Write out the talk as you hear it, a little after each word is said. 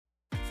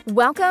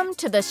Welcome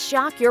to the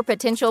Shock Your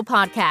Potential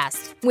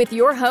podcast with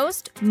your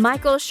host,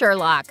 Michael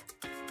Sherlock.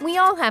 We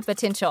all have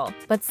potential,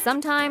 but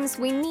sometimes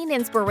we need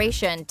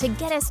inspiration to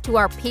get us to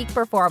our peak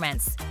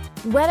performance.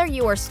 Whether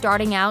you are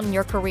starting out in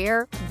your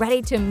career,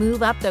 ready to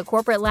move up the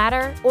corporate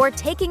ladder, or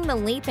taking the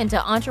leap into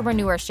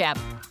entrepreneurship,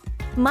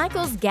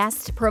 Michael's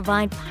guests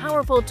provide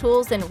powerful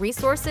tools and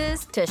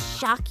resources to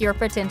shock your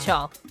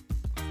potential.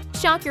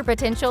 Shock Your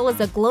Potential is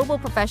a global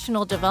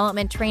professional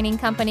development training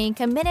company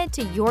committed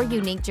to your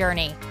unique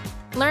journey.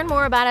 Learn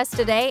more about us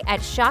today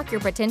at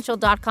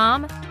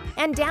shockyourpotential.com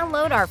and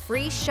download our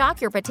free Shock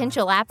Your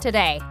Potential app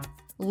today.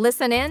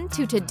 Listen in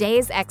to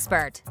today's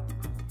expert.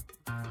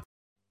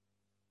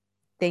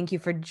 Thank you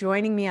for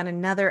joining me on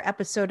another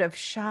episode of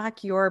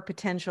Shock Your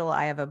Potential.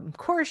 I have, of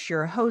course,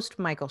 your host,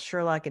 Michael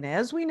Sherlock. And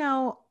as we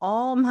know,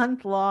 all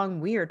month long,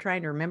 we are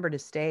trying to remember to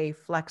stay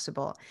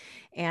flexible.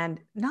 And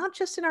not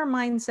just in our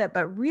mindset,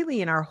 but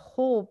really in our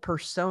whole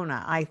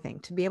persona, I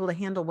think, to be able to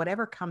handle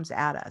whatever comes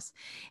at us.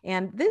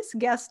 And this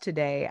guest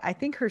today, I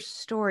think her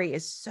story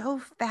is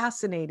so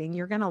fascinating.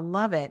 You're going to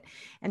love it.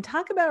 And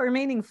talk about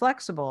remaining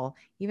flexible,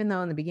 even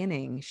though in the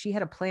beginning, she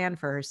had a plan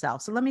for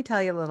herself. So let me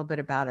tell you a little bit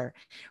about her.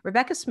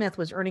 Rebecca Smith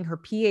was earning her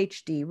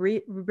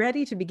PhD,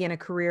 ready to begin a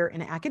career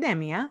in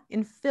academia,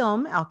 in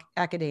film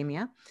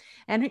academia.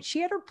 And she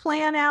had her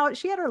plan out.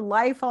 She had her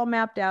life all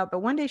mapped out. But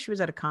one day she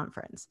was at a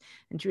conference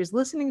and she was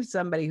listening to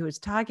somebody who was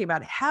talking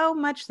about how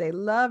much they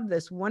loved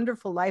this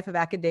wonderful life of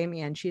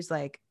academia. And she's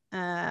like,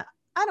 I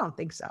don't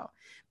think so.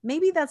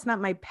 Maybe that's not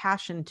my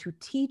passion to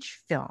teach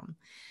film.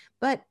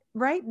 But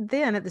right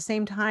then, at the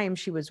same time,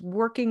 she was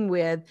working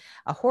with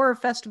a horror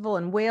festival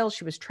in Wales.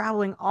 She was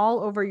traveling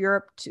all over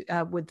Europe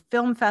with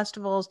film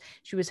festivals.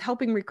 She was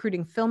helping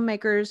recruiting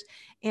filmmakers.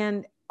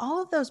 And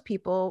all of those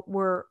people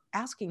were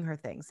asking her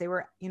things. They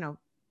were,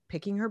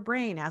 picking her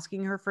brain,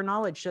 asking her for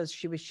knowledge. So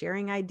she was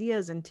sharing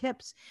ideas and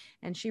tips.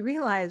 And she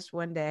realized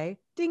one day,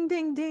 ding,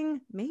 ding,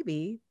 ding,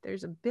 maybe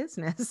there's a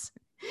business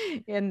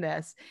in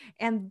this.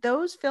 And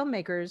those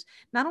filmmakers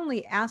not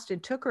only asked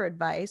and took her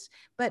advice,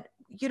 but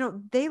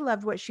they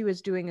loved what she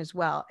was doing as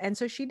well. And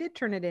so she did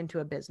turn it into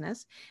a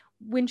business.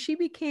 When she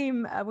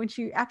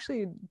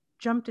actually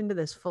jumped into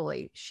this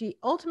fully, she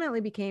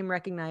ultimately became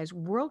recognized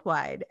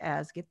worldwide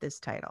as, get this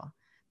title,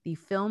 the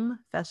Film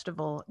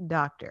Festival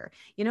Doctor.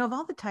 Of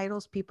all the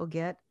titles people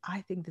get,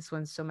 I think this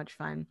one's so much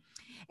fun.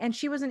 And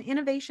she was an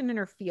innovation in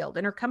her field.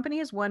 And her company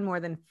has won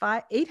more than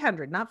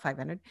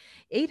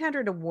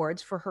 800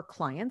 awards for her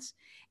clients.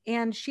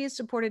 And she has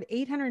supported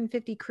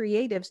 850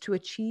 creatives to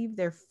achieve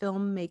their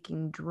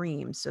filmmaking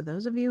dreams. So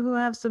those of you who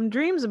have some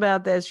dreams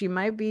about this, you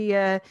might be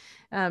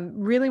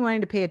really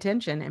wanting to pay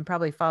attention and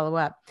probably follow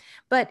up.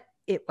 But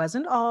it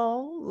wasn't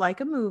all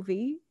like a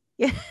movie,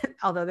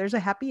 although there's a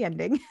happy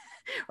ending.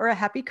 Or a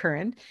happy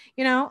current.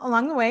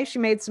 Along the way, she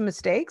made some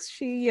mistakes.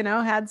 She,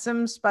 had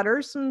some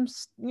sputters, some,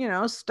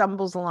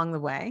 stumbles along the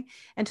way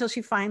until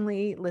she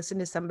finally listened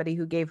to somebody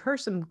who gave her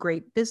some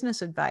great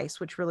business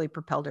advice, which really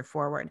propelled her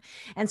forward.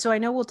 And so I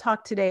know we'll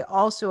talk today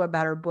also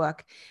about her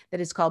book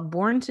that is called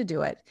Born to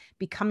Do It,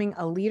 Becoming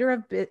a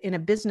Leader in a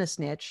Business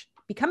Niche.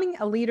 Becoming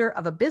a leader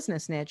of a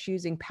business niche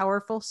using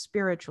powerful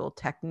spiritual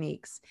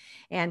techniques.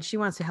 And she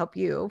wants to help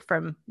you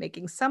from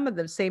making some of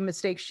the same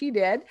mistakes she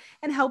did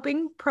and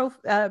helping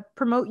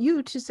promote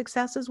you to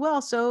success as well.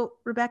 So,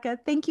 Rebecca,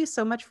 thank you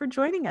so much for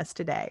joining us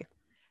today.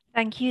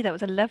 Thank you. That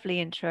was a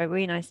lovely intro.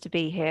 Really nice to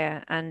be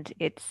here. And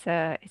it's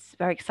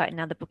very exciting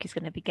now the book is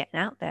going to be getting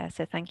out there.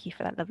 So thank you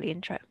for that lovely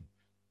intro.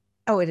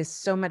 Oh, it is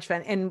so much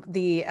fun. And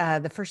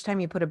the first time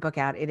you put a book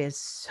out, it is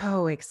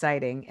so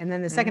exciting. And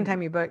then the second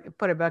time you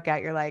put a book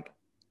out, you're like,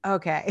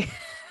 okay,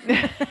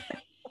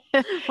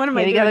 what am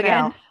I doing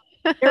now?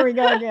 Here we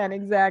go again.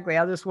 Exactly.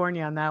 I'll just warn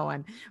you on that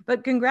one.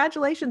 But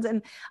congratulations.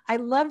 And I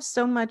love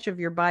so much of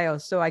your bio.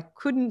 So I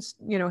couldn't,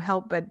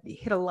 help but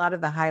hit a lot of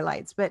the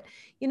highlights. But,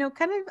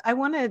 I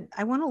want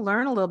to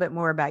learn a little bit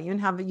more about you and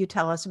have you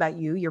tell us about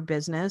you, your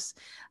business,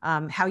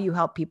 how you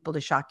help people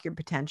to shock your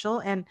potential.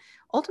 And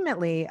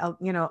ultimately,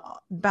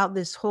 about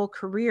this whole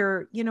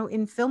career,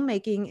 in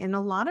filmmaking in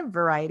a lot of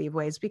variety of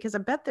ways, because I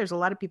bet there's a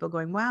lot of people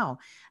going, wow,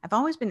 I've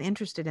always been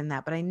interested in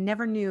that, but I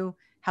never knew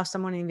how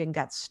someone even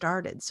got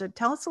started. So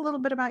tell us a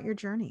little bit about your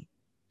journey.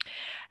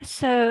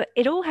 So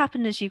it all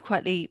happened, as you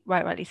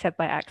rightly said,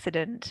 by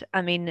accident.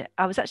 I mean,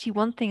 I was actually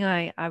one thing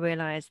I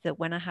realized that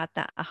when I had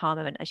that aha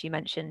moment, as you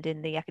mentioned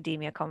in the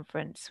academia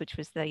conference, which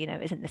was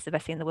isn't this the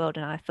best thing in the world?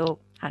 And I thought,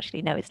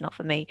 actually, no, it's not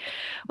for me,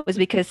 was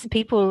because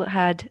people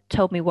had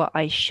told me what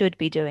I should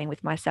be doing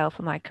with myself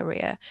and my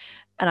career.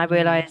 And I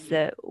realized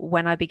that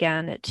when I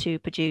began to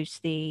produce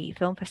the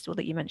film festival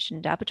that you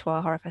mentioned,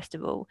 Abattoir Horror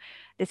Festival,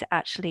 this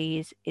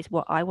actually is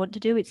what I want to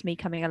do. It's me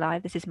coming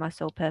alive. This is my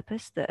sole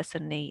purpose that has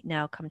suddenly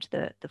now come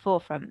to the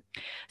forefront.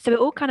 So it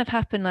all kind of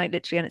happened like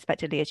literally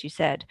unexpectedly, as you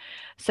said.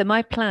 So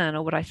my plan,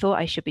 or what I thought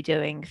I should be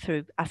doing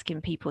through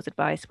asking people's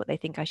advice, what they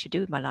think I should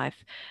do with my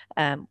life,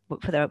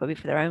 for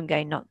their own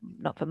gain, not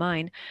for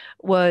mine,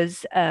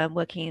 was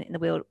working in the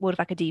world of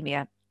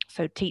academia.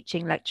 so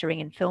teaching, lecturing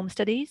in film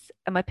studies.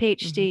 And my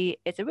PhD,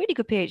 it's a really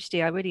good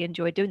PhD. I really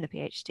enjoyed doing the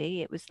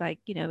PhD. It was like,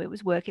 it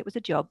was work, it was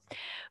a job,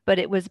 but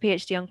it was a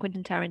PhD on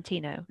Quentin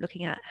Tarantino,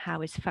 looking at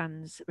how his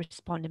fans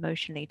respond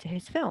emotionally to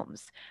his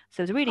films.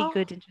 So it was a really Oh,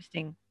 good,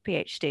 interesting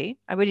PhD.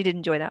 I really did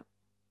enjoy that.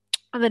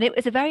 And then it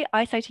was a very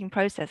isolating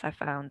process. I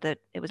found that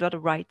it was a lot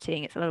of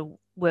writing, it's a lot of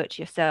work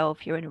to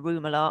yourself, you're in a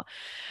room a lot.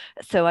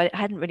 So I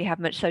hadn't really had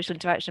much social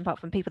interaction apart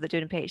from people that are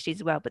doing PhDs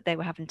as well, but they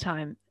were having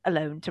time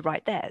alone to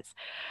write theirs.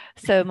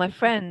 So my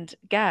friend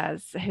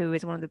Gaz, who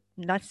is one of the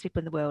nicest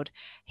people in the world,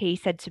 he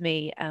said to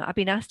me, I've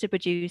been asked to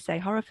produce a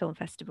horror film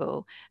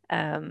festival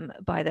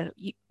by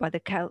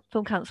the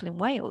Film Council in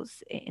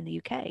Wales in the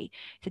UK. He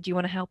said, do you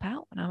want to help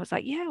out? And I was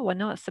like, yeah, why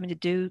not? It's something to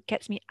do,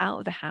 gets me out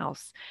of the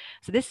house.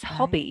 So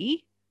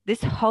right.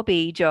 this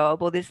hobby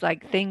job, or this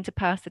like thing to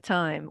pass the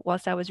time,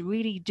 whilst I was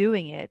really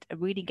doing it,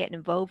 really getting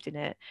involved in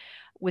it,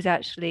 was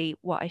actually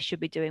what I should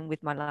be doing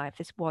with my life.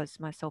 This was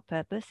my sole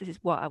purpose. This is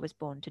what I was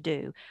born to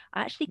do.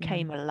 I actually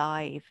came Mm.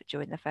 alive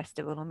during the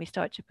festival when we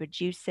started to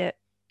produce it,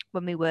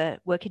 when we were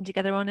working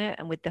together on it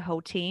and with the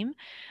whole team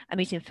and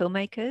meeting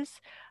filmmakers.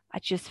 I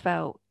just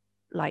felt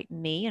like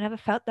me. I never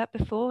felt that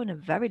before in a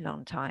very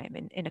long time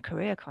in a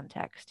career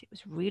context. It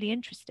was really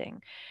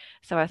interesting.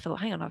 So I thought,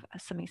 hang on,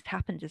 something's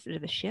happened. There's a bit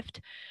of a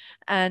shift.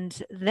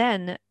 And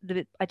then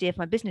the idea of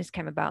my business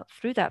came about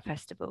through that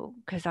festival,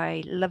 because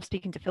I love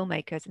speaking to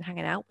filmmakers and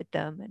hanging out with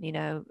them,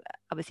 and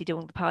obviously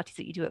doing the parties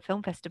that you do at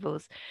film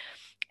festivals.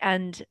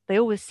 And they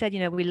always said,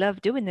 we love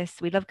doing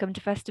this, we love coming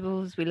to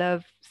festivals, we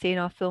love seeing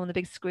our film on the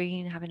big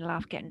screen, having a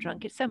laugh, getting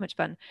drunk. It's so much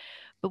fun,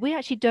 but we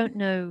actually don't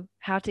know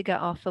how to get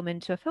our film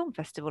into a film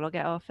festival or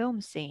get our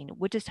film seen.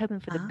 We're just hoping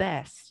for the Ah,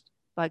 best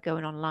by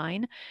going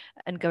online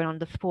and going on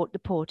the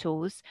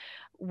portals.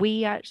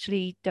 We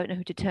actually don't know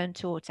who to turn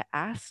to or to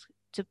ask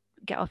to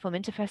get our film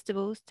into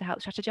festivals to help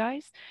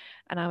strategize.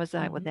 And I was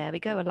like, well, mhm. there we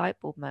go, a light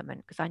bulb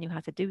moment, because I knew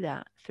how to do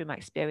that through my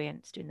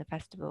experience doing the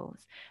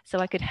festivals. So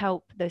I could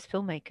help those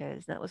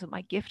filmmakers. That was what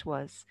my gift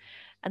was.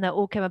 And that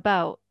all came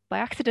about by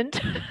accident.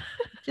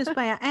 Just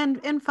by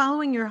and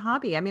following your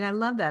hobby. I mean, I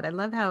love that. I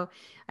love how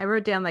I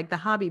wrote down like the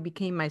hobby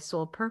became my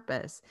sole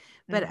purpose.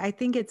 But Mm. I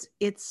think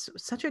it's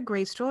such a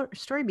great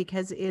story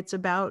because it's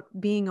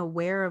about being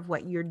aware of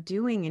what you're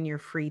doing in your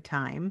free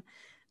time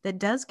that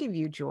does give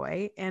you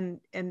joy, and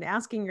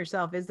asking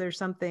yourself, is there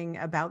something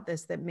about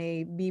this that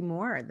may be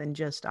more than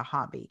just a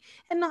hobby?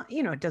 And not,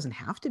 it doesn't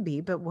have to be,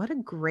 but what a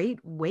great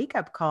wake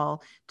up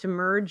call to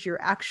merge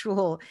your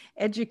actual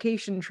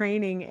education,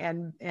 training,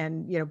 and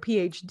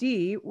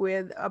PhD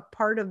with a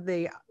part of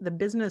the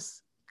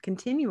business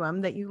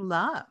continuum that you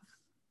love.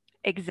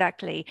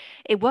 Exactly.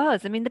 It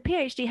was. I mean, the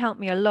PhD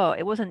helped me a lot.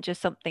 It wasn't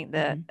just something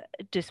that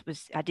Mhm. just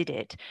was, I did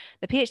it.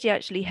 The PhD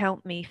actually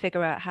helped me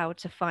figure out how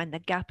to find the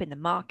gap in the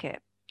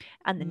market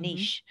and the Mhm.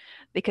 niche,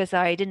 because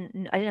I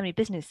didn't have any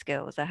business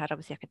skills. I had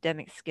obviously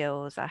academic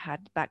skills. I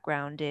had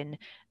background in,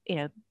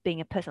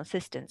 being a personal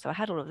assistant. So I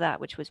had all of that,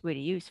 which was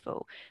really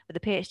useful. But the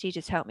PhD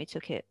just helped me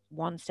took it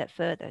one step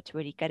further to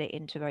really get it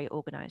into a very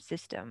organized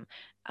system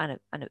and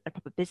a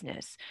proper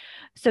business.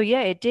 So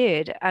yeah, it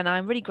did. And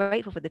I'm really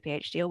grateful for the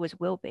PhD, always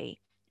will be.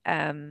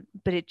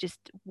 But it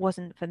just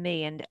wasn't for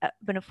me. And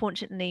but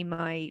unfortunately,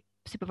 my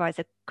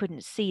supervisor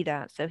couldn't see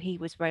that. So he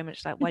was very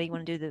much like, why do you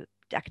want to do the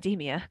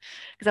academia?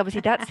 Because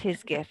obviously that's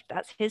his gift.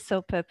 That's his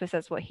sole purpose.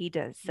 That's what he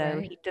does. So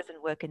Right. he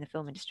doesn't work in the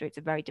film industry. It's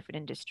a very different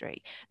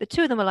industry. The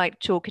two of them are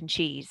like chalk and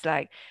cheese.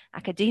 Like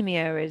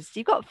academia is,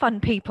 you've got fun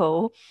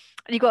people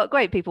and you've got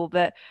great people,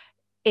 but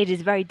it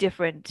is very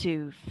different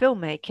to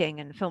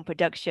filmmaking and film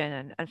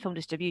production and film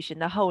distribution.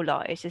 The whole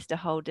lot, it's just a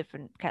whole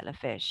different kettle of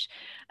fish.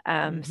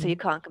 So you Mhm.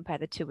 can't compare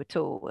the two at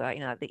all, like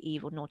the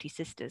evil naughty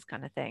sisters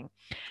kind of thing.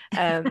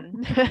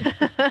 um,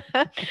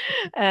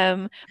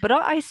 but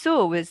what I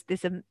saw was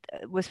this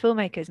was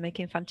filmmakers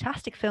making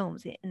fantastic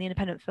films in the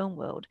independent film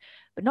world,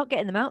 but not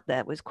getting them out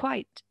there was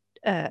quite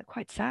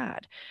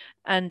sad.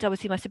 And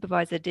obviously my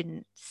supervisor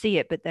didn't see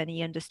it, but then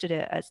he understood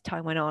it as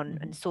time went on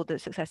and Mhm. saw the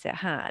success it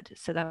had,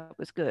 so that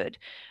was good.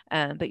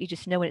 But you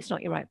just know when it's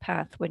not your right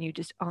path, when you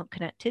just aren't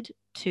connected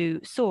to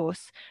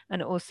source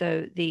and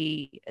also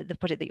the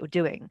project that you're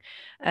doing.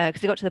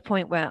 Because it got to the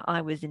point where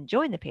I was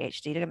enjoying the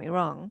PhD, don't get me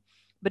wrong,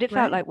 but it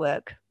felt Right. like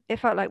work. It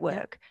felt like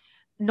Yeah. work.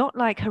 Not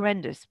like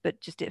horrendous, but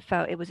just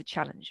it was a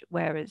challenge.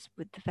 Whereas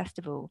with the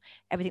festival,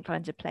 everything fell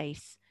into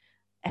place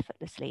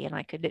effortlessly, and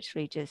I could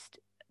literally just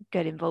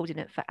get involved in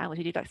it for hours.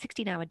 We did like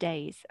 16-hour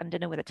days and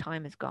don't know where the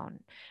time has gone.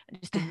 And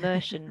just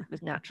immersion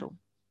was natural.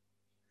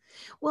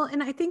 Well,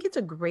 and I think it's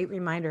a great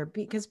reminder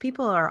because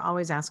people are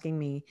always asking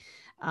me,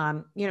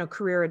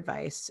 career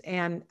advice,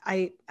 and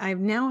I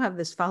now have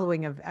this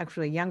following of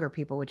actually younger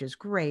people, which is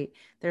great.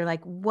 They're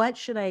like, "What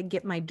should I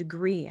get my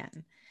degree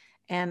in?"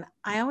 And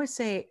I always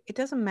say it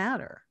doesn't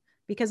matter,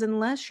 because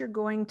unless you're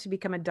going to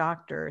become a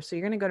doctor, so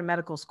you're going to go to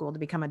medical school to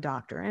become a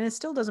doctor, and it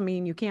still doesn't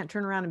mean you can't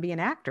turn around and be an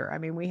actor. I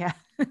mean, we have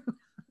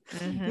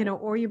Mm-hmm.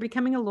 Or you're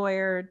becoming a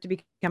lawyer to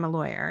become a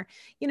lawyer,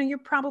 you're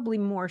probably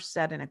more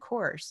set in a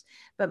course.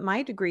 But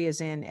my degree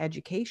is in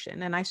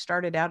education. And I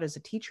started out as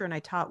a teacher and I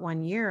taught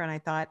 1 year and I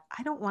thought,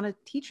 I don't want to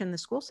teach in the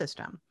school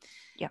system.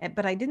 Yeah.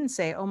 But I didn't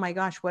say, oh my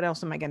gosh, what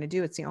else am I going to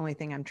do? It's the only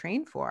thing I'm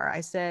trained for.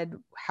 I said,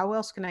 how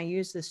else can I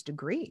use this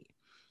degree?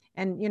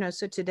 And,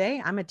 so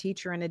today I'm a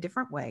teacher in a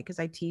different way because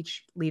I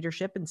teach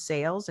leadership and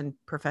sales and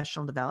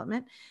professional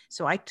development.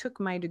 So I took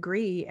my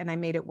degree and I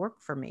made it work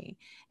for me.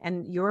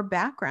 And your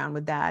background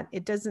with that,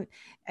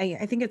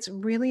 I think it's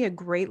really a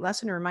great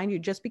lesson to remind you,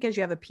 just because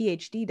you have a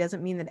PhD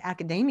doesn't mean that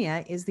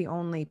academia is the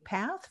only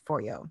path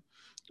for you.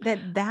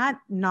 That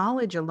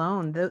knowledge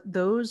alone,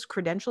 those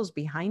credentials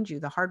behind you,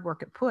 the hard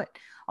work it put,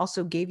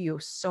 also gave you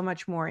so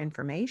much more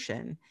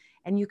information.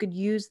 And you could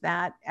use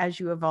that as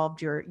you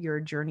evolved your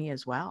journey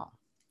as well.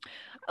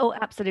 Oh,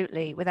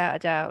 absolutely, without a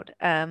doubt.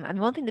 And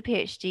one thing the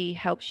PhD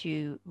helps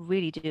you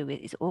really do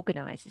is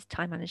organize, is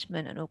time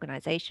management and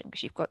organization,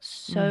 because you've got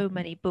so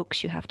many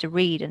books you have to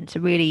read, and to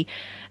really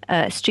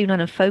streamline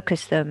and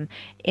focus them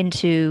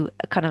into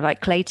kind of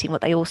like collating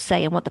what they all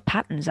say and what the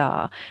patterns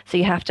are. So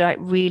you have to like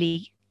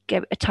really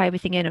tie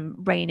everything in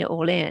and rein it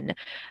all in.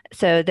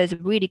 So there's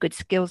really good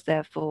skills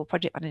there for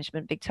project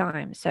management, big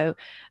time. So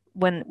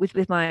when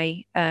with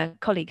my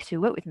colleagues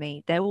who work with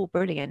me, they're all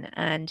brilliant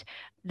and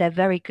they're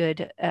very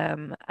good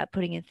at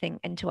putting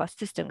into our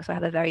system. So I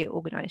have a very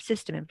organized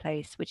system in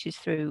place, which is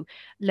through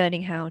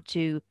learning how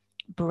to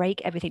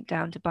break everything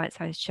down to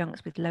bite-sized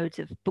chunks with loads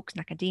of books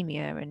in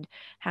academia, and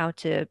how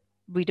to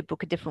read a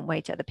book a different way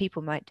to other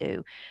people might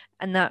do.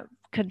 And that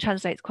can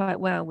translate quite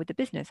well with the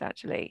business,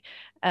 actually,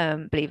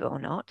 believe it or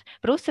not.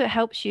 But also it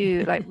helps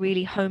you like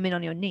really home in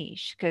on your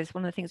niche, because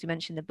one of the things we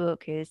mentioned in the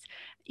book is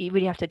you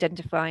really have to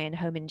identify and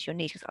home into your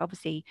niche, because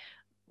obviously,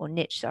 or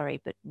niche,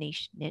 sorry, but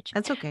niche.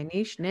 That's okay.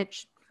 Niche,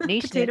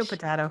 Potato.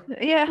 potato.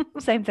 Yeah,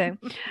 same thing.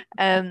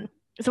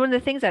 So one of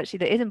the things actually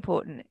that is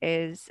important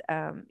is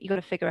you got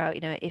to figure out,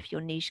 if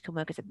your niche can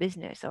work as a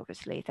business,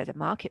 obviously, if there's a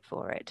market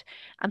for it.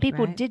 And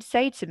people did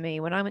say to me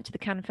when I went to the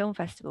Cannes Film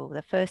Festival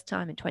the first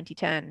time in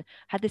 2010,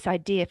 had this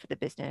idea for the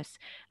business,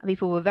 and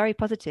people were very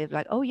positive,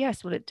 like, oh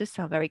yes, well, it does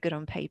sound very good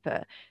on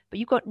paper, but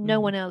you've got no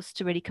one else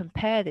to really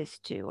compare this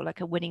to, or like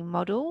a winning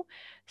model.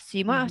 So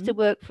you might have to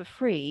work for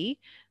free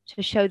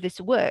to show this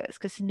works,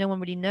 because no one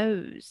really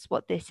knows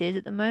what this is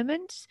at the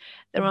moment.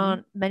 There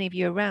aren't many of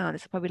you around.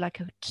 There's probably like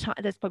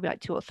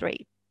two or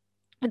three,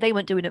 and they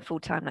weren't doing it full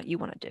time like you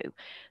want to do.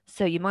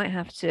 So you might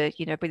have to,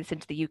 bring this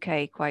into the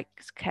UK quite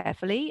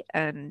carefully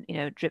and,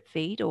 drip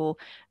feed, or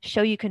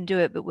show you can do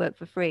it but work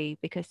for free,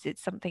 because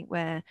it's something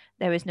where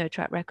there is no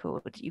track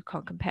record. You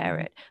can't compare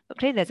it. But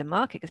clearly there's a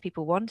market because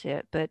people want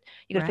it, but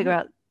you got to figure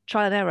out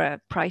trial and error,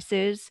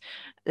 prices,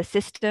 the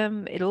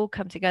system, it'll all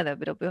come together,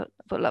 but it'll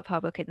put a lot of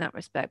hard work in that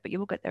respect, but you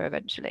will get there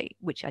eventually,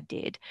 which I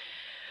did.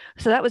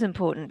 So that was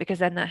important, because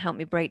then that helped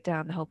me break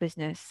down the whole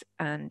business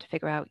and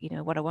figure out,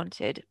 what I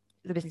wanted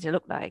the business to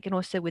look like, and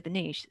also with the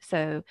niche.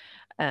 So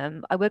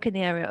I work in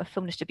the area of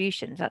film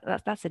distributions.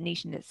 That's a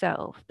niche in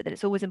itself, but then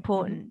it's always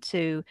important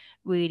to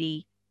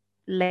really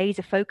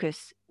laser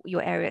focus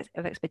your areas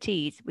of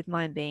expertise, with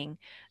mine being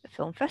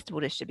film festival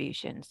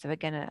distribution. So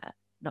again,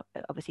 not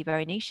obviously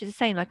very niche. It's the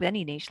same like with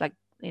any niche, like,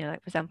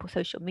 like for example,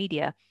 social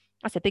media,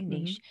 that's a big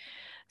niche.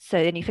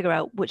 So then you figure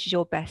out which is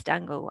your best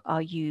angle.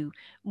 Are you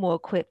more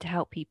equipped to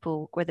help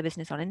people grow their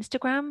business on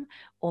Instagram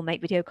or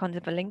make video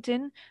content for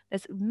LinkedIn?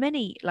 There's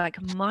many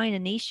like minor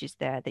niches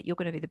there that you're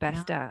going to be the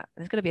best at.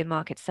 There's going to be a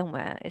market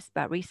somewhere. It's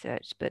about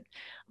research, but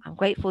I'm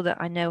grateful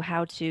that I know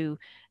how to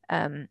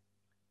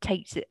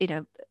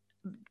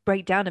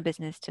break down a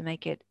business to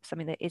make it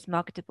something that is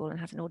marketable and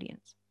has an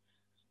audience.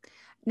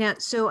 Now,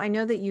 so I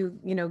know that you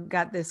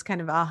got this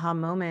kind of aha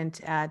moment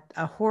at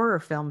a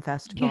horror film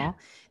festival. Yeah.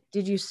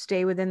 Did you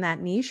stay within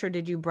that niche, or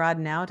did you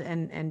broaden out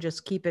and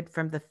just keep it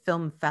from the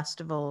film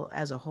festival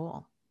as a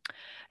whole?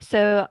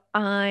 So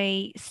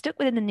I stuck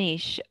within the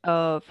niche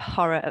of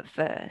horror at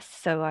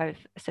first. So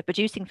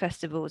producing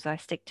festivals, I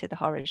stick to the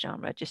horror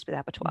genre just with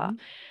Abattoir.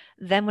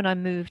 Then when I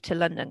moved to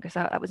London, because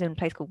I was in a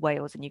place called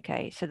Wales in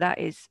UK, so that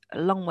is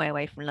a long way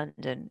away from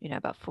London,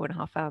 about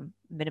 4.5 hour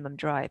minimum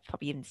drive,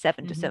 probably even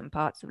 7 to certain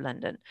parts of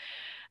London.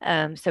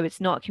 So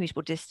it's not a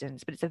commutable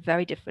distance, but it's a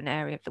very different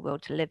area of the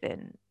world to live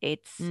in.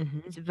 It's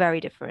very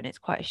different. It's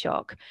quite a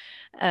shock.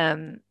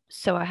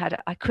 So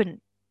I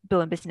couldn't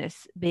build a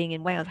business being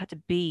in Wales. I had to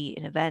be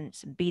in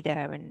events and be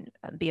there and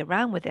be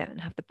around with it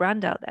and have the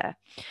brand out there.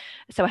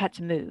 So I had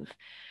to move.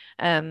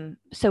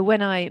 So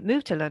when I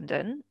moved to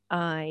London,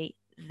 I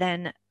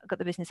then got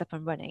the business up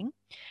and running.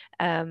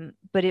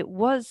 But it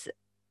was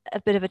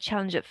a bit of a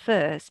challenge at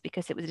first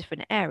because it was a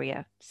different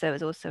area. So it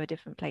was also a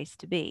different place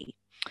to be.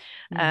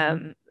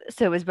 So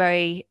it was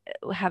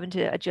having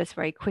to adjust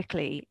very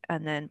quickly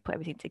and then put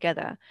everything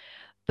together.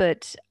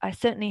 But I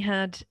certainly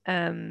had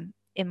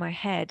in my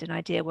head an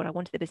idea what I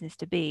wanted the business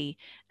to be,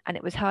 and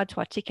it was hard to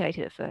articulate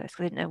it at first because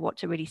I didn't know what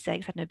to really say,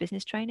 because I had no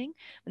business training.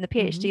 And the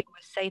PhD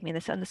always saved me,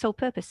 and the sole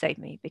purpose saved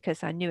me,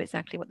 because I knew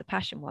exactly what the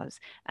passion was,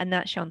 and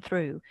that shone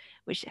through,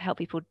 which helped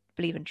people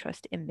believe and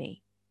trust in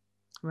me.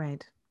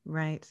 Right.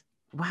 Right.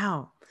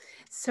 Wow.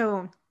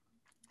 So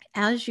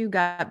as you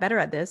got better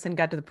at this and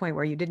got to the point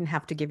where you didn't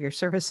have to give your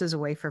services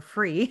away for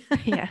free,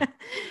 Yeah.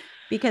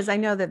 because I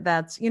know that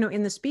that's,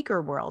 in the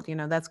speaker world,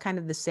 that's kind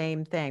of the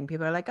same thing.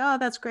 People are like, oh,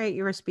 that's great.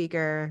 You're a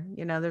speaker.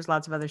 There's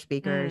lots of other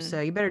speakers. So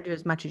you better do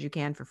as much as you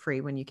can for free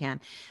when you can.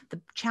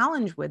 The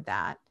challenge with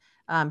that,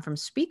 from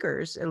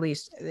speakers, at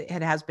least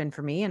it has been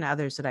for me and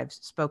others that I've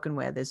spoken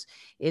with,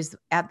 is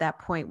at that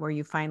point where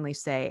you finally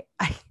say,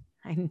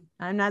 I'm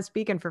not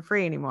speaking for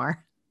free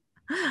anymore.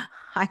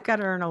 I got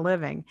to earn a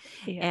living.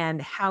 Yeah.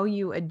 And how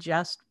you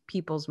adjust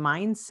people's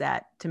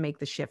mindset to make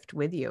the shift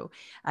with you,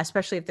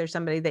 especially if there's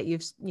somebody that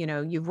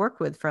you've worked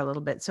with for a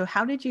little bit. So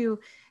how did you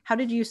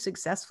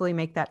successfully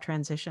make that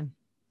transition?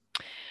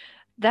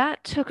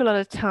 That took a lot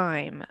of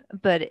time,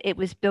 but it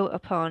was built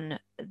upon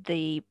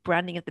the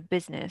branding of the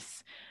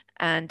business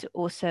and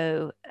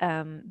also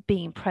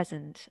being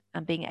present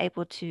and being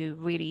able to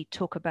really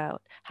talk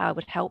about how I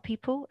would help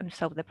people and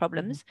solve their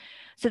problems.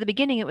 So at the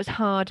beginning, it was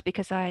hard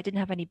because I didn't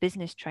have any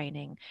business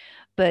training,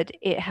 but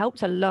it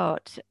helped a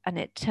lot. And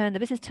the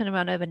business turned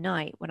around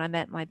overnight when I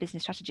met my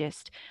business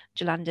strategist,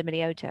 Jolanda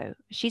Miliotto.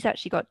 She's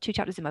actually got 2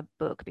 chapters in my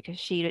book because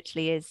she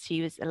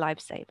was a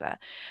lifesaver.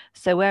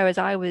 So whereas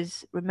I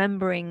was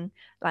remembering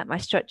like my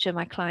structure,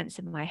 my clients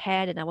in my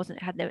head, and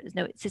there's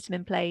no system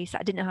in place.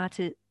 I didn't know how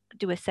to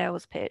do a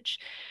sales pitch.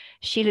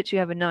 She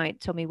literally overnight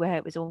told me where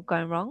it was all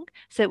going wrong.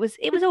 So it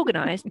was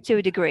organized to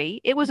a degree.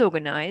 It was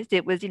organized.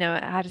 It was, I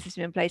had a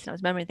system in place and I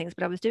was remembering things,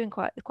 but I was doing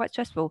quite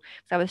stressful.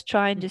 So I was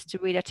trying just to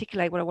really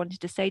articulate what I wanted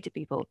to say to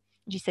people.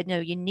 And she said, no,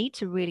 you need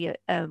to really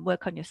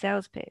work on your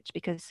sales pitch,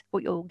 because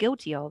what you're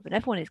guilty of, and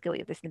everyone is guilty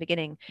of this in the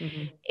beginning,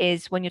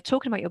 is when you're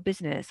talking about your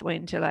business,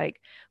 wanting to like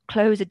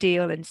close a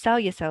deal and sell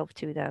yourself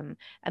to them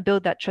and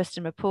build that trust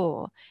and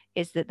rapport,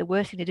 is that the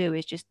worst thing to do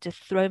is just to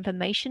throw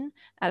information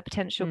at a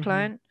potential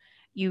client.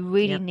 You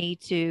really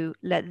need to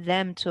let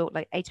them talk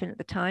like 80% of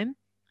the time,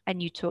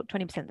 and you talk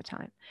 20% of the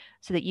time,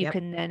 so that you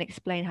can then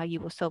explain how you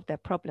will solve their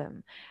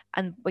problem.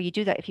 And when you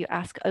do that, if you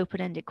ask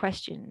open-ended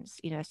questions,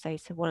 say,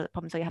 so what are the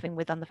problems are you having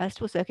on the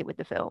festival circuit with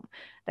the film?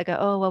 They go,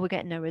 oh, well, we're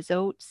getting no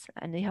results.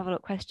 And you have a little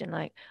question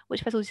like,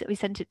 which festivals have we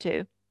sent it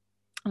to?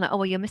 I'm like, oh,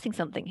 well, you're missing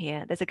something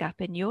here. There's a gap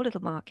in your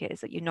little market,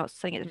 is that you're not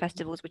selling at the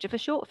festivals, which are for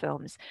short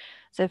films.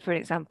 So, for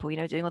example,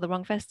 doing all the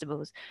wrong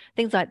festivals,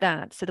 things like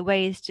that. So the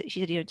way is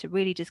she said, to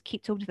really just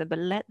keep talking to them, but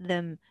let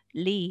them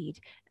lead.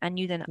 And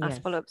you then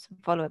ask follow-ups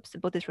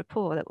and build this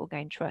rapport that will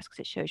gain trust, because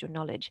it shows your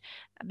knowledge.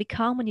 And be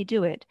calm when you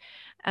do it.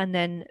 And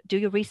then do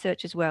your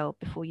research as well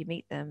before you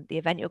meet them. The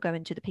event you're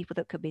going to, the people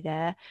that could be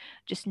there,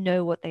 just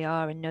know what they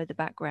are and know the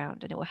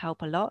background, and it will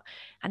help a lot.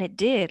 And it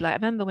did. Like, I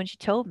remember when she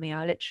told me,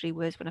 I literally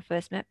was, when I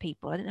first met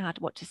people, I didn't know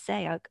what to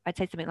say. I'd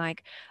say something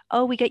like,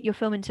 oh, we get your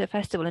film into a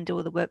festival and do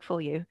all the work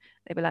for you.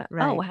 They'd be like,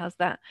 oh, well, how's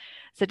that?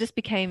 So it just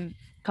became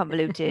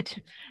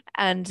convoluted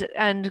and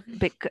a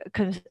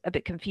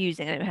bit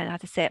confusing. I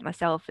had to say it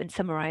myself and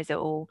summarize it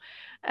all.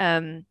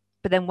 But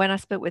then when I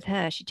spoke with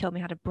her, she told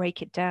me how to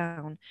break it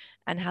down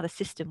and how the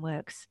system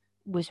works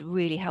was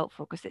really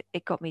helpful, because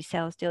it got me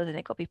sales deals and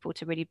it got people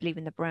to really believe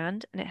in the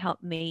brand, and it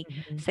helped me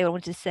say what I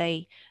wanted to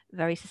say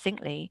very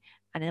succinctly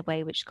and in a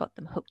way which got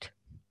them hooked.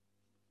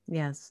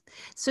 Yes.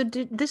 So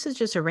this is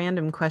just a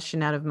random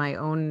question out of my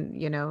own,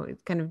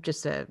 kind of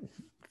just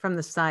from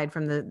the side,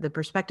 from the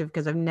perspective,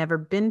 because I've never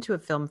been to a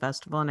film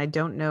festival and I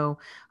don't know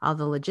all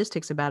the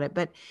logistics about it.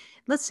 But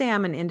let's say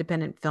I'm an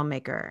independent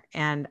filmmaker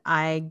and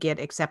I get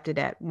accepted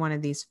at one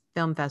of these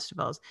film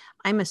festivals.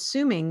 I'm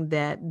assuming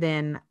that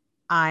then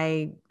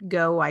I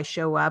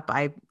show up,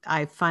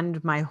 I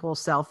fund my whole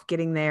self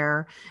getting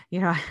there,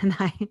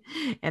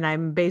 and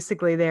I'm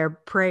basically there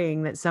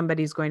praying that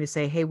somebody's going to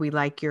say, hey, we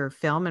like your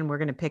film and we're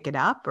going to pick it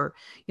up. Or,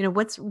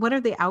 what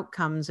are the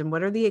outcomes and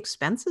what are the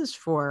expenses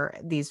for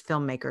these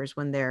filmmakers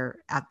when they're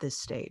at this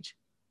stage?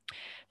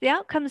 The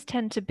outcomes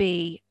tend to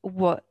be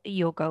what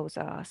your goals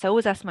are. So I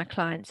always ask my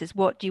clients is,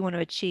 what do you want to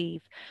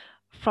achieve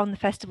from the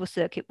festival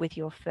circuit with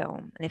your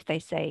film? And if they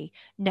say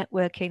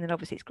networking, then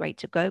obviously it's great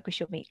to go, because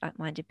you'll meet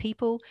like-minded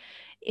people.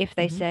 If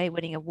they say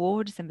winning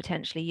awards, then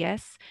potentially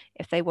yes.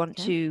 If they want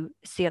to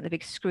see on the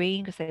big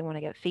screen because they want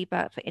to get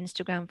feedback for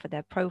Instagram, for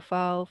their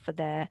profile, for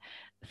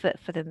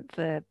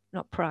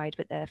not pride,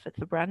 but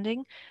for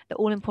branding, they're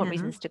all important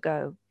reasons to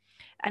go.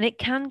 And it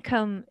can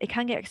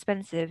get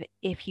expensive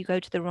if you go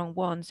to the wrong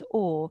ones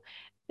or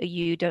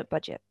you don't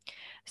budget.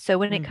 So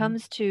when it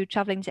comes to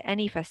traveling to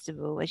any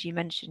festival, as you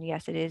mentioned,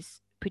 yes, it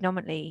is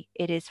predominantly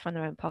from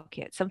their own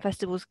pocket. Some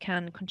festivals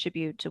can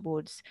contribute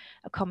towards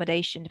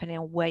accommodation depending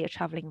on where you're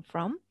traveling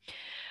from.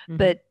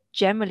 But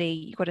generally,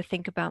 you've got to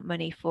think about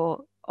money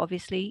for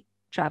obviously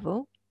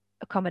travel,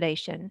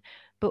 accommodation,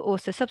 but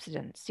also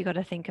subsistence. You got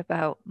to think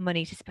about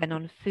money to spend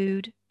on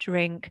food,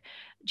 drink.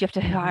 Do you have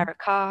to hire a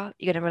car?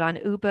 You're going to rely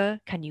on Uber?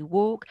 Can you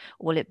walk?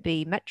 Will it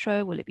be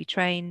metro? Will it be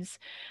trains?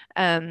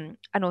 And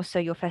also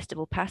your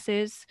festival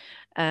passes.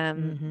 You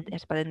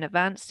have to buy them in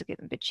advance to get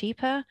them a bit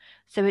cheaper.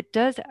 So it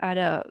does add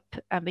up.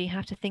 But you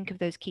have to think of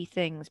those key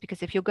things,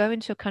 because if you're going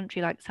to a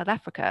country like South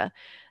Africa,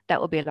 that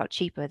will be a lot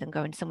cheaper than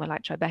going somewhere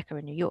like Tribeca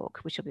in New York,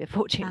 which will be a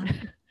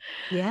fortune.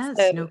 Yes,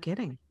 So no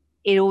kidding.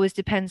 it always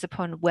depends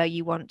upon where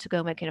you want to go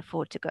and where you can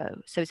afford to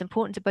go. So it's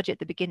important to budget at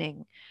the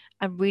beginning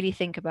and really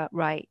think about,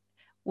 right,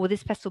 will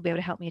this festival be able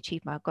to help me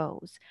achieve my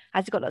goals?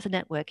 Has it got lots of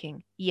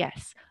networking?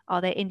 Yes.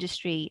 Are there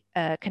industry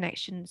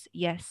connections?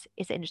 Yes.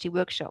 Is there industry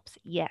workshops?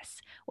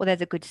 Yes. Well,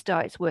 there's a good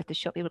start. It's worth the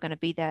shot. People are going to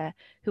be there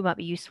who might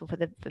be useful for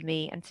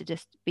me, and to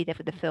just be there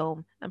for the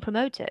film and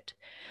promote it.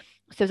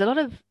 So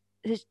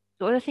there's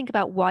you want to think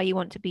about why you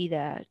want to be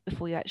there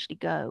before you actually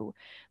go,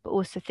 but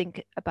also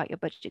think about your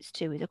budgets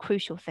too is a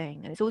crucial thing.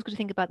 And it's always good to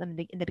think about them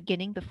in the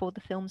beginning before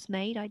the film's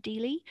made,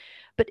 ideally.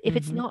 But if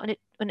it's not, and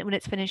when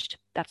it's finished,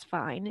 that's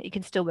fine. You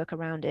can still work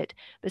around it.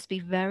 But just be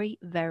very,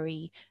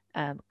 very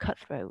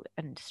cutthroat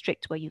and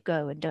strict where you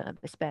go, and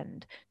don't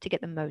overspend to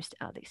get the most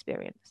out of the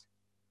experience.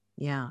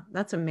 Yeah,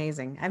 that's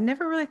amazing. I've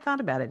never really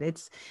thought about it.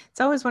 It's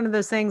always one of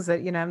those things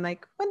that, I'm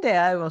like, one day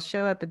I will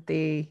show up at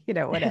the,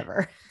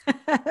 whatever.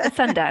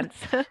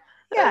 Sundance.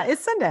 Yeah,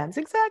 it's Sundance.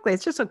 Exactly.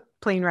 It's just a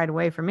plane ride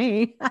away for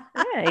me.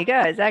 There you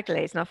go. Exactly.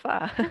 It's not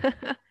far.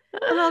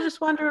 And I'll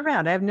just wander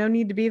around. I have no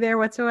need to be there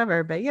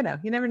whatsoever. But, you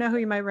never know who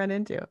you might run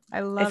into. I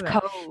love it. It's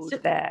cold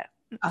there.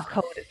 It's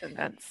cold at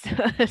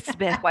Sundance. It's a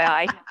bit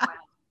FYI.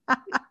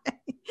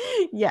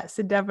 Yes,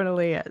 it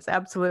definitely is.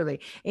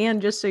 Absolutely.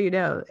 And just so you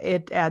know,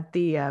 it at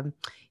the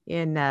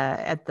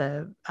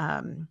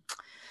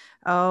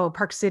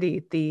Park City,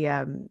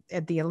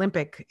 at the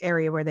Olympic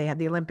area where they had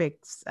the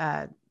Olympics,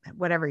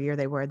 whatever year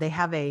they were, they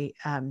have a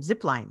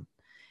zip line.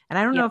 And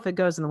I don't know if it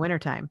goes in the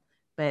wintertime,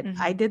 but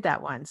I did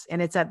that once,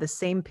 and it's at the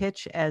same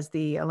pitch as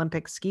the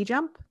Olympic ski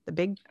jump, the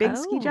big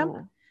ski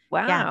jump.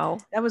 Wow. Yeah,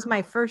 that was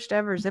my first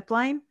ever zip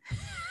line.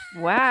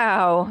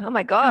 Wow. Oh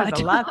my God. It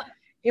was a lot.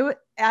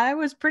 I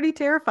was pretty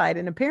terrified.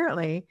 And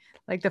apparently,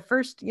 like the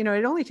first, it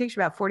only takes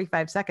you about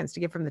 45 seconds to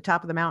get from the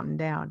top of the mountain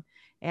down.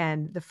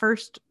 And the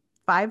first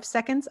 5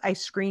 seconds, I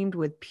screamed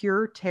with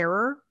pure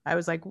terror. I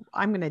was like,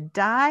 I'm going to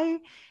die.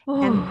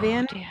 And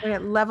then when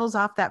it levels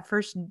off that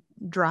first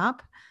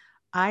drop,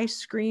 I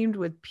screamed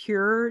with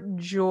pure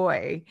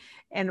joy.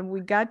 And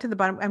we got to the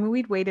bottom. I mean,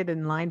 we'd waited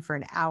in line for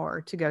an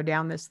hour to go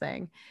down this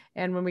thing.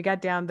 And when we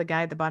got down, the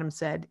guy at the bottom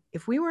said,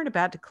 if we weren't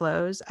about to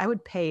close, I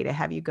would pay to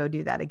have you go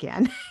do that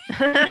again.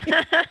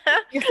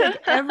 It's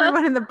like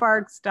everyone in the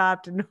park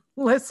stopped and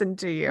listened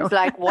to you. It's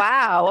like,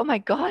 wow. Oh my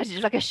gosh.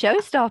 It's like a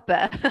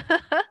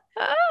showstopper.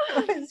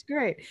 It's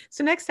great.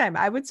 So next time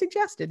I would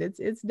suggest it.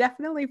 It's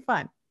definitely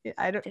fun.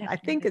 I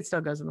think it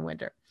still goes in the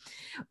winter.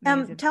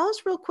 Tell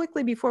us real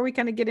quickly before we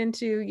kind of get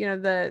into,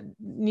 the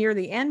near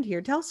the end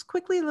here, tell us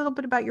quickly a little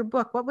bit about your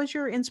book. What was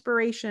your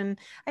inspiration?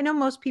 I know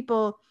most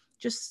people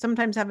just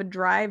sometimes have a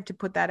drive to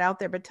put that out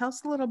there, but tell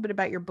us a little bit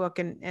about your book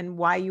and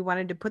why you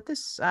wanted to put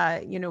this,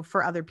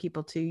 for other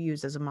people to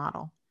use as a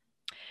model.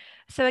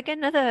 So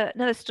again,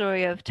 another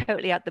story of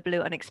totally out the blue,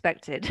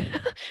 unexpected.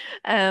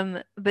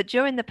 But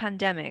during the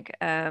pandemic,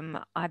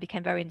 I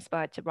became very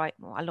inspired to write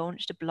more. I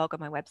launched a blog on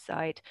my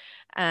website,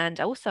 and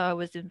also I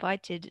was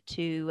invited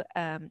to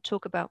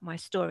talk about my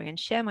story and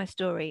share my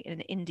story in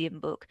an Indian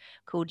book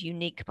called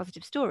Unique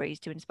Positive Stories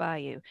to Inspire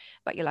You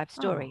about your life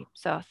story.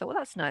 So I thought, well,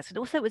 that's nice. And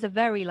also it was a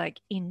very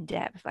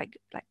in-depth, like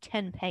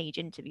 10-page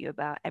interview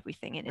about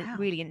everything, and it's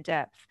really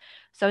in-depth.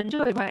 So I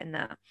enjoyed writing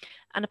that.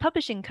 And a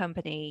publishing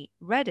company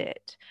read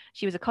it.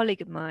 She was a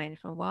colleague of mine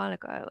from a while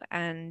ago,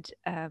 and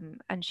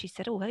she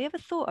said, "Oh, have you ever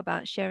thought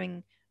about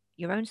sharing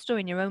your own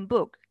story in your own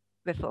book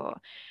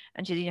before?"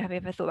 And she said, "Have you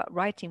ever thought about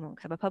writing one?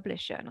 Because I'm a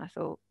publisher." And I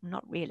thought,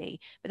 not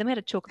really. But then we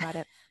had to talk about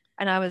it,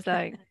 and I was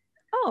like,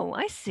 "Oh,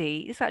 I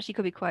see. This actually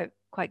could be quite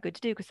good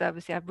to do, because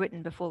obviously I've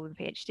written before with a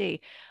PhD."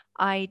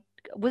 I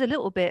was a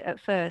little bit at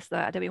first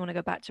like, I don't really want to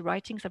go back to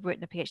writing because I've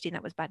written a PhD and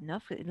that was bad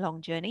enough, a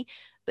long journey.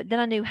 But then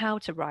I knew how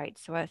to write.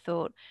 So I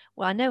thought,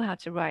 well, I know how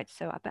to write,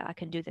 so I bet I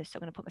can do this. So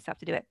I'm going to put myself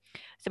to do it.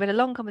 So we had a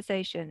long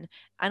conversation.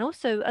 And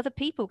also other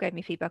people gave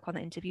me feedback on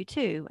the interview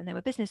too. And they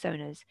were business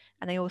owners.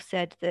 And they all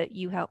said that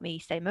you helped me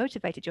stay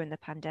motivated during the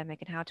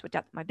pandemic and how to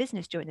adapt my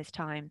business during this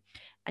time.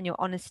 And your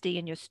honesty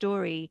and your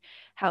story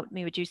helped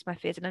me reduce my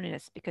fears and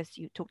loneliness, because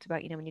you talked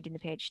about, when you're doing the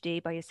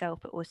PhD by yourself,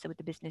 but also with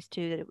the business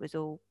too, that it was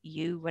all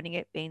you running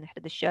it, being the head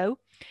of the show.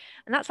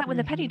 And that's like when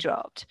the penny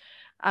dropped.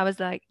 I was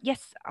like,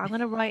 yes, I'm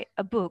going to write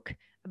a book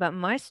about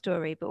my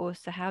story, but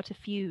also how to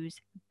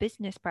fuse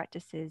business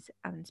practices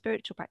and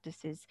spiritual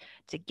practices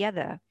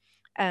together.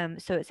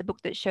 So it's a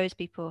book that shows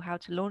people how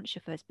to launch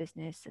your first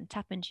business and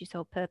tap into your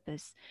soul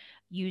purpose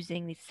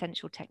using these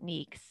essential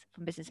techniques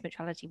from business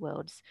spirituality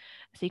worlds,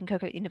 so you can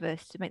co-create the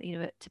universe to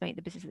make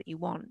the business that you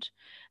want.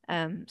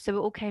 So it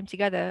all came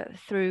together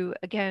through,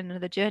 again,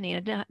 another journey.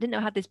 And I didn't know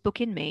I had this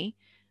book in me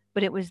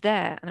but it was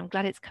there, and I'm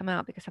glad it's come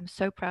out because I'm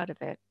so proud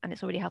of it, and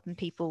it's already helping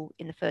people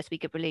in the first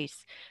week of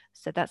release.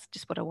 So that's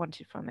just what I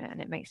wanted from it,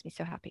 and it makes me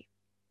so happy.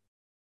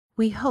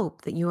 We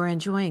hope that you are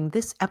enjoying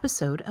this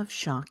episode of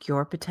Shock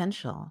Your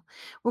Potential.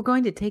 We're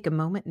going to take a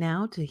moment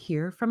now to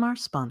hear from our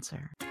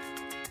sponsor.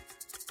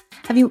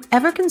 Have you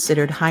ever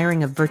considered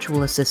hiring a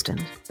virtual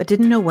assistant but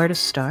didn't know where to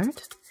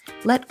start?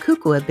 Let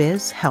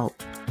Kukuabiz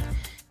help.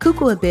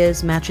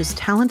 Kukuabiz matches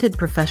talented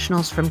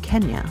professionals from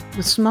Kenya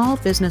with small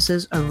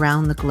businesses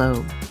around the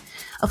globe.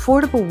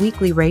 Affordable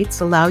weekly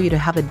rates allow you to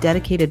have a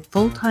dedicated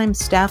full-time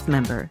staff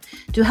member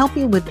to help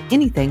you with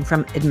anything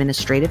from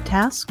administrative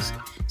tasks,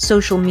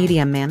 social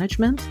media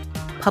management,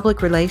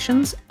 public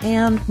relations,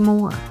 and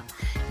more.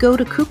 Go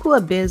to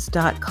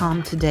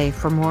kukuabiz.com today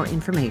for more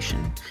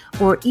information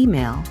or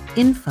email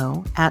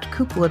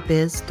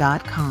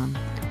info@kukuabiz.com.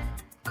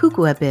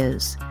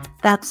 Kukuabiz,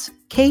 that's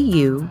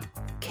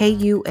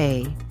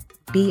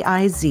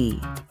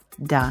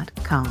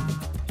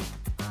KUKUABIZ.com.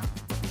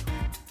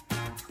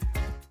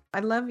 I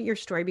love your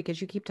story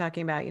because you keep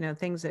talking about,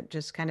 things that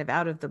just kind of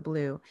out of the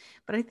blue.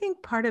 But I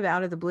think part of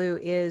out of the blue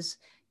is,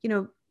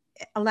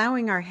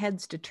 allowing our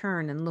heads to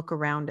turn and look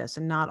around us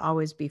and not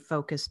always be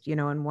focused,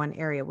 in one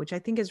area, which I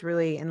think is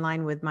really in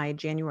line with my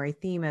January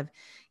theme of,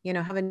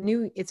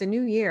 it's a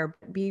new year,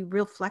 be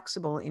real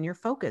flexible in your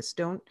focus.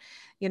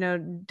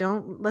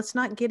 Let's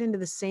not get into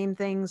the same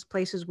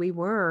places we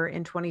were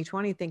in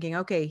 2020 thinking,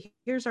 okay,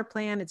 here's our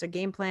plan. It's a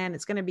game plan.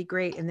 It's going to be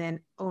great. And then,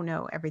 oh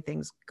no,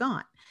 everything's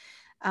gone.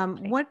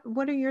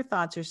 What are your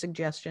thoughts or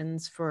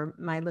suggestions for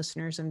my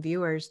listeners and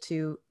viewers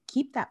to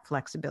keep that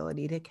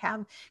flexibility, to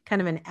have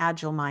kind of an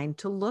agile mind,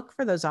 to look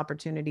for those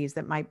opportunities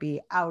that might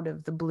be out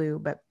of the blue,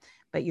 but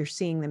you're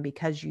seeing them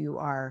because you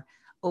are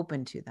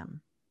open to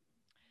them?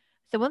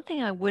 So one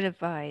thing I would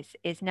advise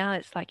is now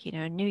it's like,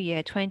 New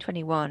Year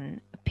 2021,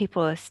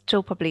 people are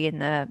still probably in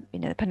the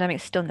pandemic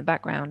is still in the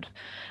background.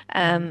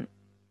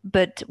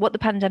 But what the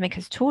pandemic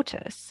has taught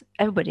us,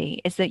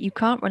 everybody, is that you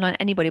can't rely on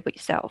anybody but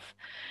yourself.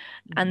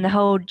 And the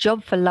whole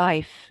job for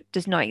life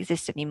does not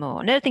exist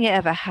anymore. I don't think it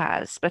ever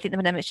has, but I think the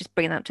pandemic is just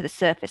bringing that up to the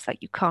surface.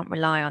 Like, you can't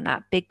rely on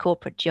that big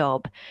corporate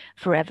job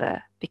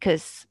forever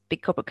because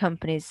big corporate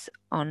companies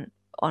on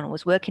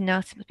was working now.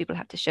 Some people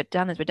have to shut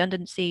down. There's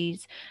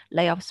redundancies,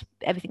 layoffs,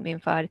 everything being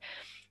fired.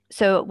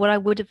 So what I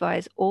would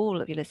advise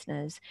all of your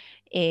listeners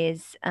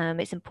is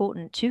it's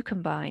important to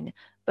combine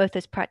both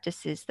those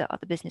practices that are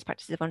the business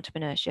practices of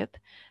entrepreneurship,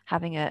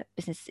 having a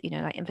business,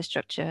 like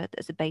infrastructure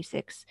as the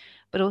basics,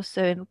 but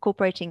also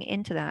incorporating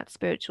into that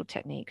spiritual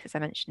techniques, as I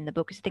mentioned in the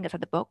book, is to think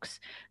outside the box.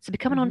 So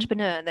become an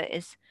entrepreneur that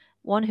is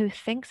one who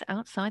thinks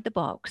outside the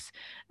box,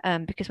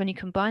 because when you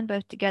combine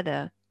both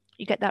together,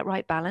 you get that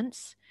right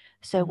balance.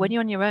 So when you're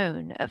on your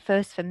own, at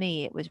first for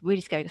me, it was really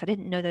scary because I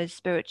didn't know those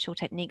spiritual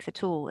techniques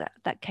at all.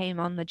 That came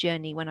on the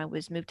journey when I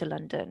was moved to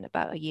London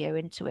about a year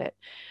into it.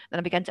 Then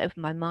I began to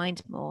open my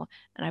mind more,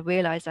 and I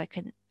realized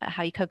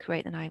how you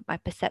co-create, and my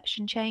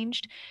perception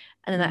changed,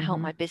 and then that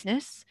helped my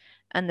business.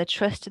 And the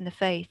trust and the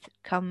faith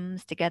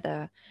comes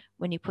together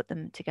when you put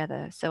them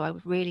together. So I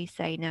would really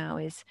say now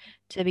is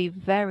to be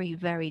very,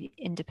 very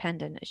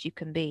independent as you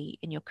can be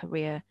in your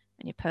career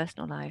and your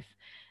personal life.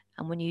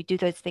 And when you do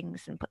those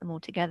things and put them all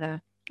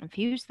together and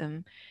fuse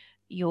them,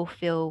 you'll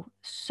feel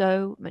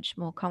so much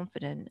more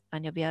confident,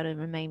 and you'll be able to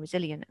remain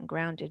resilient and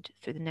grounded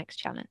through the next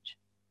challenge.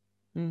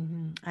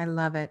 I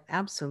love it.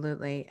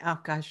 Absolutely. Oh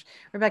gosh,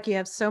 Rebecca, you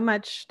have so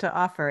much to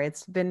offer.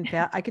 It's been,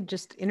 I could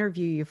just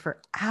interview you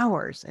for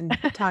hours and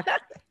talk,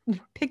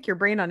 pick your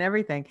brain on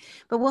everything,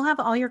 but we'll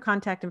have all your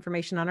contact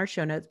information on our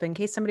show notes. But in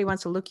case somebody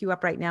wants to look you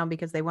up right now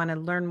because they want to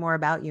learn more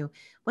about you,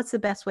 what's the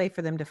best way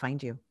for them to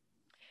find you?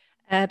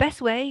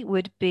 Best way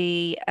would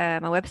be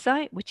my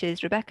website, which is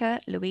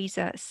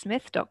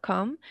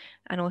RebeccaLouisaSmith.com,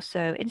 and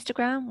also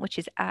Instagram, which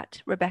is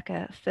at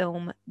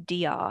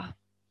RebeccaFilmDR.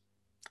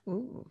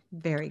 Ooh,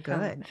 very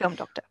good. Film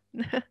doctor.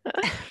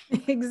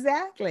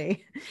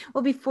 Exactly.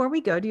 Well, before we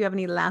go, do you have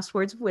any last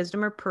words of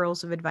wisdom or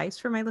pearls of advice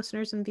for my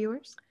listeners and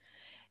viewers?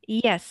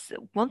 Yes.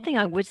 One thing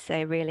I would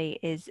say really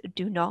is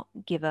do not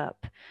give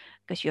up,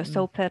 because your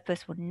soul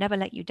purpose will never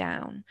let you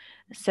down.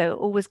 So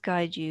always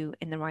guide you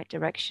in the right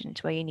direction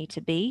to where you need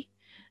to be.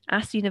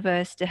 Ask the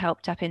universe to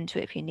help tap into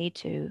it if you need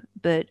to,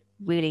 but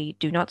really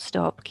do not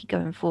stop. Keep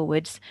going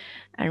forwards,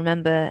 and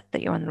remember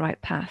that you're on the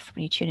right path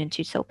when you tune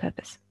into soul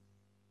purpose.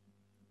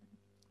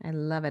 I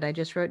love it. I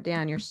just wrote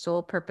down, your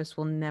soul purpose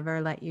will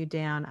never let you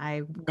down.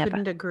 I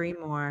couldn't agree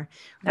more.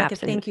 Rebecca,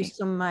 thank you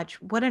so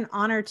much. What an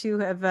honor to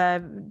have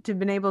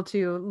been able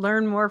to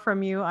learn more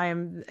from you. I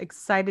am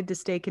excited to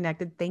stay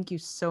connected. Thank you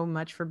so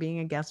much for being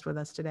a guest with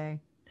us today.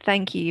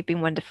 Thank you. You've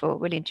been wonderful.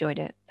 Really enjoyed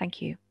it.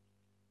 Thank you.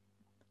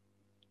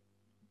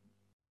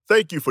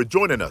 Thank you for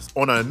joining us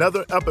on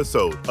another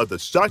episode of the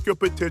Shock Your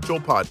Potential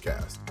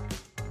podcast.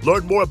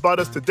 Learn more about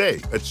us today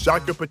at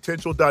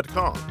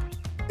shockyourpotential.com,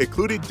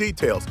 including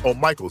details on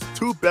Michael's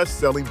 2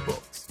 best-selling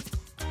books.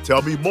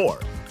 Tell me more,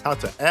 how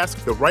to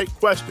ask the right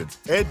questions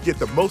and get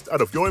the most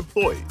out of your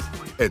employees,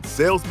 and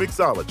Sales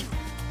Mixology,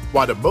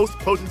 why the most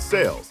potent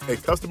sales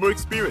and customer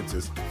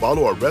experiences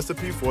follow a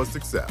recipe for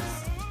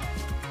success.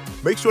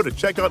 Make sure to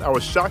check out our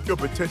Shock Your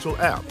Potential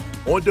app,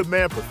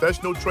 on-demand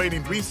professional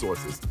training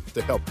resources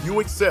to help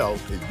you excel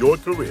in your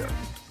career.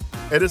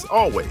 And as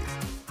always,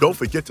 don't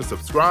forget to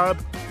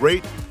subscribe,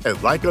 rate,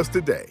 and like us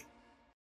today.